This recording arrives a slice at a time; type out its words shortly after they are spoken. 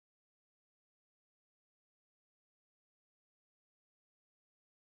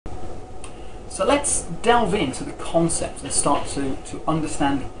So let's delve into the concept and start to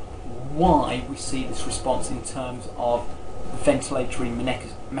understand why we see this response in terms of ventilatory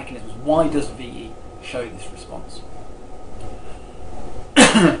mechanisms. Why does VE show this response?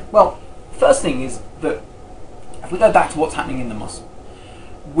 Well, first thing is that if we go back to what's happening in the muscle,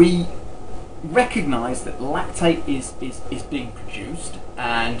 we recognise that lactate is being produced,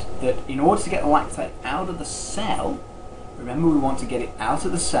 and that in order to get the lactate out of the cell, remember we want to get it out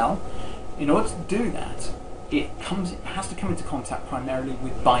of the cell, in order to do that, it has to come into contact primarily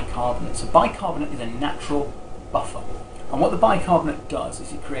with bicarbonate. So bicarbonate is a natural buffer. And what the bicarbonate does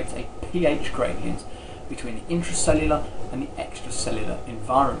is it creates a pH gradient between the intracellular and the extracellular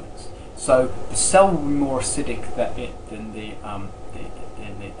environments. So the cell will be more acidic than the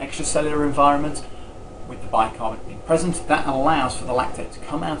extracellular environment, with the bicarbonate being present. That allows for the lactate to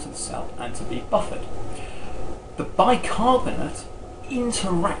come out of the cell and to be buffered. The bicarbonate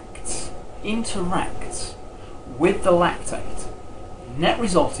interacts with the lactate. Net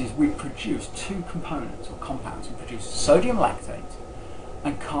result is we produce two components or compounds. We produce sodium lactate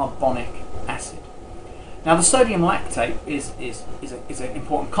and carbonic acid. Now the sodium lactate is an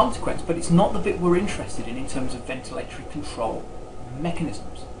important consequence, but it's not the bit we're interested in terms of ventilatory control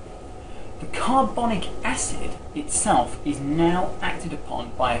mechanisms. The carbonic acid itself is now acted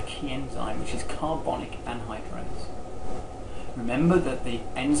upon by a key enzyme, which is carbonic anhydrase. Remember that the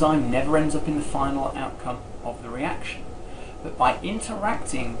enzyme never ends up in the final outcome of the reaction, but by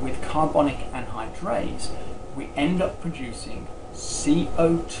interacting with carbonic anhydrase, we end up producing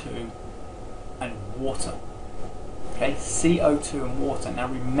CO2 and water. Okay, CO2 and water. Now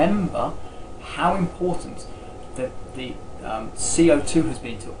remember how important the CO2 has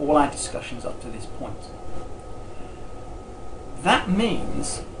been to all our discussions up to this point. That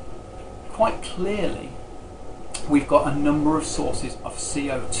means, quite clearly, we've got a number of sources of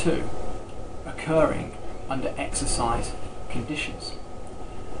CO2 occurring under exercise conditions.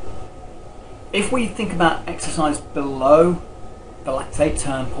 If we think about exercise below the lactate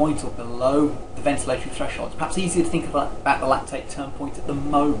turn point or below the ventilatory threshold, it's perhaps easier to think about the lactate turn point at the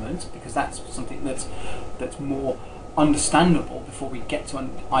moment, because that's something that's more understandable before we get to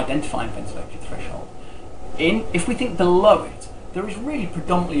identifying ventilatory threshold. If we think below it, there is really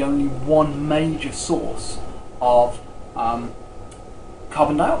predominantly only one major source of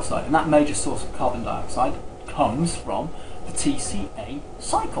carbon dioxide, and that major source of carbon dioxide comes from the TCA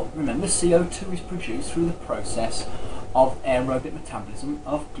cycle. Remember, CO2 is produced through the process of aerobic metabolism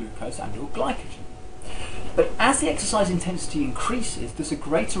of glucose and or glycogen. But as the exercise intensity increases, there's a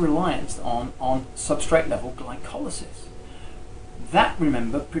greater reliance on substrate level glycolysis. That,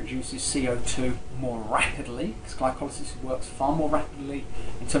 remember, produces CO2 more rapidly, because glycolysis works far more rapidly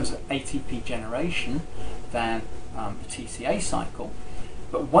in terms of ATP generation than the TCA cycle.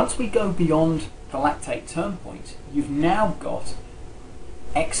 But once we go beyond the lactate turn point, you've now got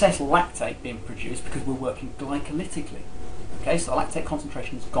excess lactate being produced because we're working glycolytically. Okay, so the lactate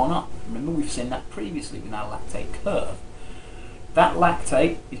concentration has gone up. Remember, we've seen that previously with our lactate curve. That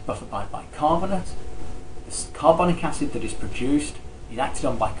lactate is buffered by bicarbonate. The carbonic acid that is produced is acted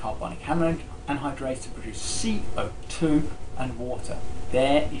on by carbonic anhydrase to produce CO2 and water.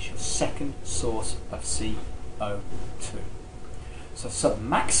 There is your second source of CO2. So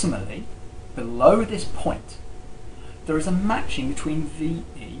submaximally, below this point, there is a matching between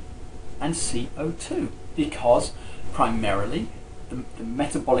VE and CO2, because primarily the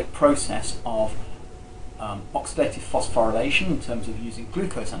metabolic process of oxidative phosphorylation, in terms of using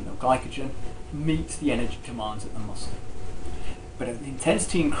glucose and glycogen, meets the energy demands at the muscle. But as the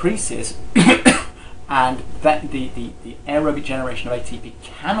intensity increases and that the aerobic generation of ATP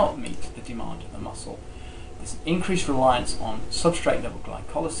cannot meet the demand of the muscle, there's an increased reliance on substrate level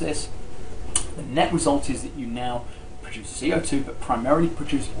glycolysis. The net result is that you now produce CO2, but primarily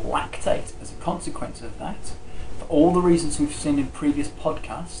produce lactate as a consequence of that. For all the reasons we've seen in previous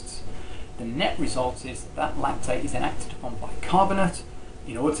podcasts, the net result is that lactate is then acted upon by carbonate.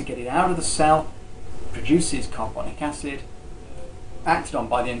 In order to get it out of the cell, produces carbonic acid, acted on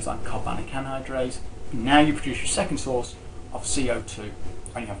by the enzyme carbonic anhydrase. Now you produce your second source of CO2,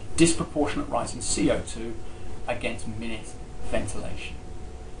 and you have a disproportionate rise in CO2 against minute ventilation.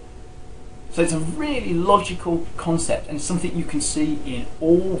 So it's a really logical concept, and something you can see in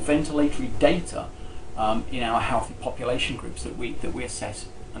all ventilatory data in our healthy population groups that we assess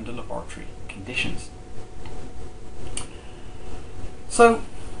under laboratory conditions. So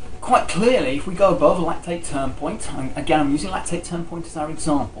quite clearly, if we go above a lactate turn point, and again I'm using lactate turn point as our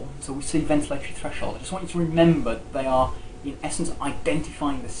example, so we see ventilatory threshold. I just want you to remember that they are in essence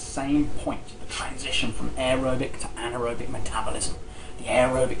identifying the same point, the transition from aerobic to anaerobic metabolism, the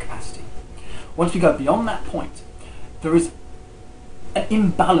aerobic capacity. Once we go beyond that point, there is an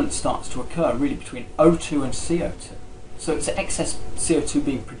imbalance starts to occur really between O2 and CO2. So it's excess CO2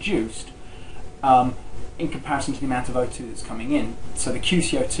 being produced in comparison to the amount of O2 that's coming in. So the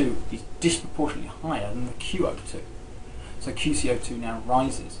QCO2 is disproportionately higher than the QO2. So QCO2 now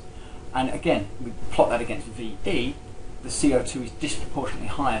rises. And again, we plot that against VE, the CO2 is disproportionately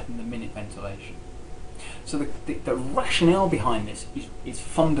higher than the minute ventilation. So the rationale behind this is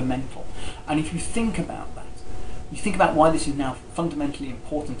fundamental. And if you think about that, you think about why this is now fundamentally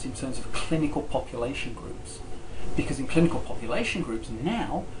important in terms of clinical population groups. Because in clinical population groups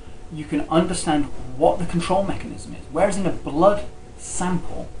now, you can understand what the control mechanism is. Whereas in a blood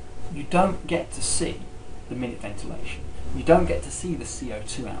sample, you don't get to see the minute ventilation. You don't get to see the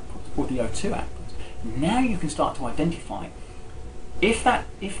CO2 output or the O2 output. Now you can start to identify if that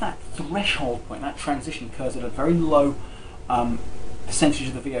threshold point, that transition occurs at a very low percentage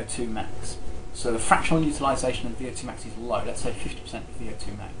of the VO2 max. So the fractional utilisation of the VO2 max is low, let's say 50% of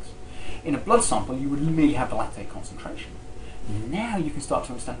VO2 max. In a blood sample, you would merely have the lactate concentration. Now you can start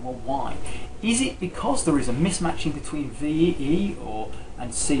to understand, well, why? Is it because there is a mismatching between VE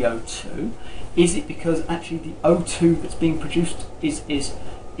and CO2? Is it because actually the O2 that's being produced is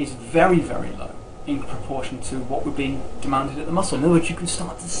very, very low in proportion to what we're being demanded at the muscle? In other words, you can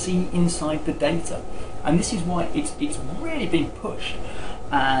start to see inside the data. And this is why it's really being pushed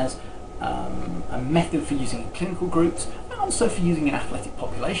as a method for using in clinical groups and also for using in athletic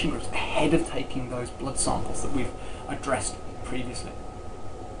population groups ahead of taking those blood samples that we've addressed previously.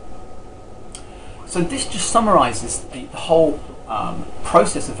 So this just summarises the whole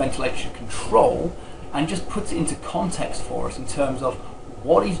process of ventilation control and just puts it into context for us in terms of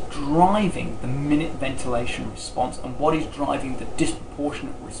what is driving the minute ventilation response and what is driving the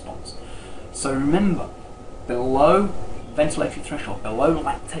disproportionate response. So remember, below ventilatory threshold, below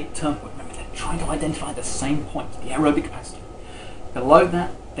lactate term point, remember they're trying to identify the same point, the aerobic capacity. Below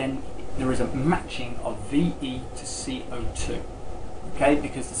that, then there is a matching of VE to CO2, okay?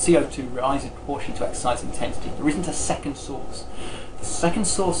 Because the CO2 rises in proportion to exercise intensity. There isn't a second source. The second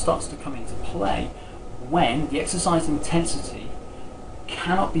source starts to come into play when the exercise intensity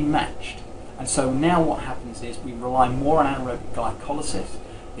cannot be matched. And so now what happens is we rely more on anaerobic glycolysis.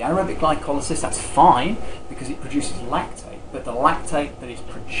 The anaerobic glycolysis, that's fine because it produces lactate, but the lactate that is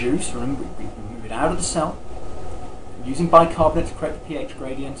produced, remember we move it out of the cell, using bicarbonate to create the pH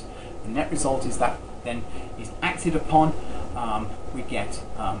gradient. The net result is that then is acted upon. We get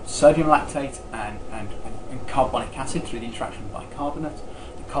sodium lactate and carbonic acid through the interaction with bicarbonate.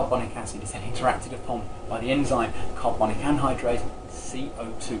 The carbonic acid is then interacted upon by the enzyme carbonic anhydrase,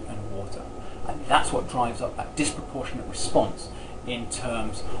 CO2 and water. And that's what drives up that disproportionate response in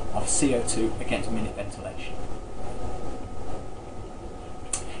terms of CO2 against minute ventilation.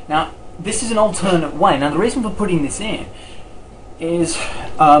 Now, this is an alternate way. Now, the reason for putting this in is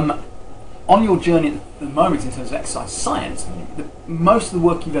on your journey at the moment in terms of exercise science, most of the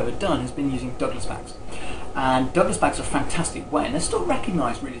work you've ever done has been using Douglas bags. And Douglas bags are a fantastic way, and they're still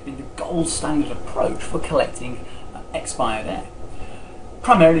recognised really as being the gold standard approach for collecting expired air.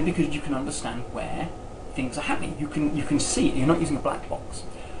 Primarily because you can understand where things are happening. You can see it, you're not using a black box.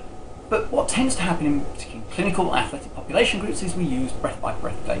 But what tends to happen in particularly clinical athletic population groups is we use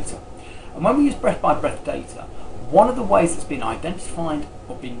breath-by-breath data. And when we use breath-by-breath data, one of the ways that's been identified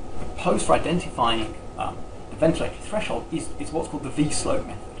or been proposed for identifying the ventilatory threshold is what's called the V-slope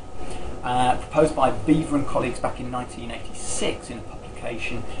method, proposed by Beaver and colleagues back in 1986 in a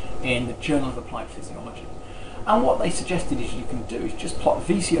publication in the Journal of Applied Physiology. And what they suggested is you can do is just plot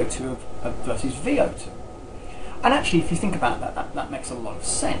VCO2 versus VO2. And actually, if you think about that, that makes a lot of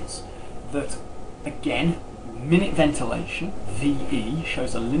sense. That, again, minute ventilation, VE,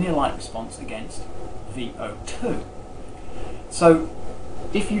 shows a linear light response against VO2. So,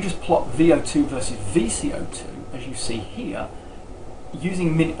 if you just plot VO2 versus VCO2, as you see here,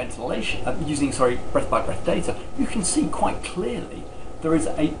 using minute ventilation, breath-by-breath data, you can see quite clearly there is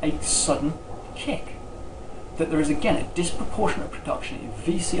a sudden kick. That there is again a disproportionate production in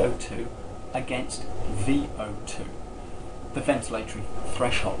VCO2 against VO2, the ventilatory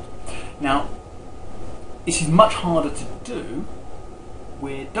threshold. Now, this is much harder to do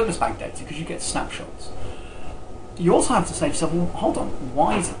with Douglas bag data because you get snapshots. You also have to say to yourself, well, hold on,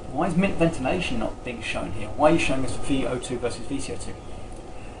 why is minute ventilation not being shown here? Why are you showing us VO2 versus VCO2?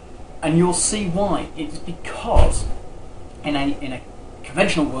 And you'll see why. It's because in a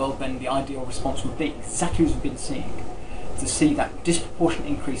conventional world, then the ideal response would be exactly as we've been seeing, to see that disproportionate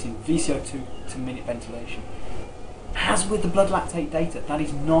increase in VCO2 to minute ventilation. As with the blood lactate data, that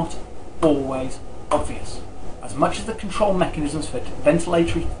is not always obvious. As much as the control mechanisms for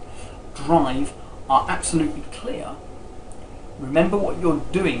ventilatory drive are absolutely clear, remember what you're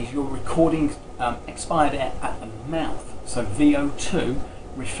doing is you're recording expired air at the mouth. So VO2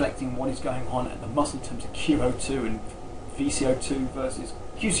 reflecting what is going on at the muscle in terms of QO2 and VCO2 versus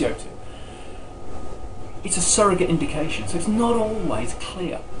QCO2. It's a surrogate indication, so it's not always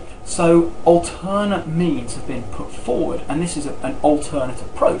clear. So alternate means have been put forward, and this is an alternate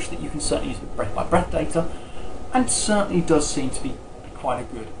approach that you can certainly use with breath-by-breath data, and certainly does seem to be quite a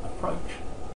good approach.